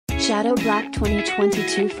Shadow Black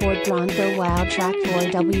 2022 Ford Bronco Wildtrak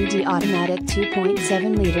 4WD Automatic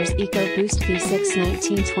 2.7 liters EcoBoost V6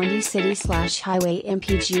 1920 City/Highway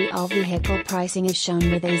MPG. All vehicle pricing is shown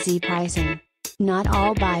with AZ pricing. Not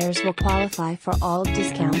all buyers will qualify for all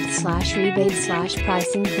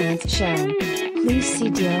discount/rebate/pricing plans shown. Please see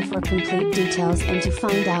dealer for complete details and to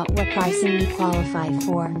find out what pricing you qualify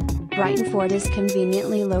for. Brighton Ford is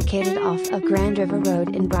conveniently located off of Grand River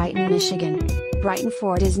Road in Brighton, Michigan. Brighton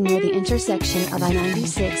Ford is near the intersection of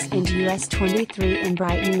I-96 and US 23 in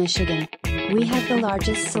Brighton, Michigan. We have the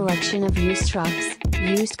largest selection of used trucks,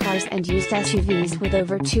 used cars and used SUVs with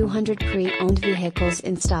over 200 pre-owned vehicles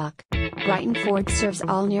in stock. Brighton Ford serves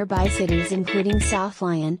all nearby cities including South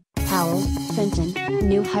Lyon, Powell, Fenton,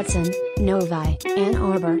 New Hudson, Novi, Ann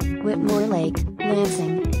Arbor, Whitmore Lake,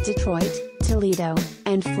 Lansing, Detroit, Toledo,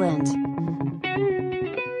 and Flint.